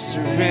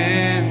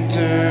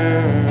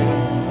surrender.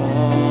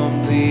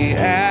 Humbly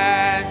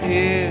at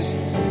his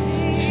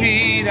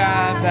feet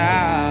I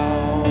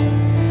bow.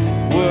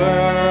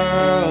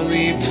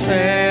 Worldly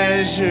pleasure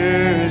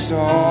pleasures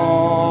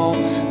all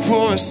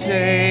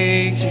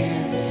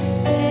forsaken.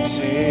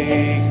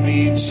 Take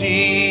me,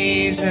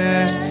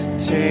 Jesus,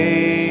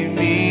 take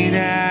me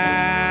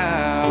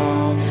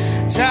now.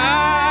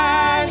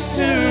 I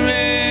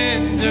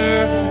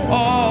surrender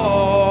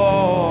all.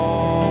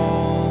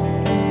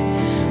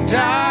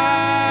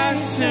 I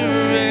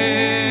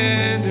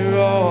surrender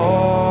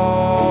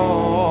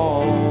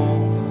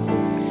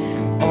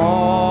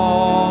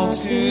all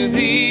to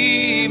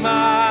Thee,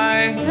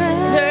 my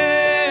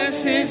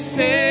blessed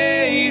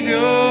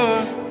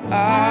Savior.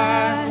 I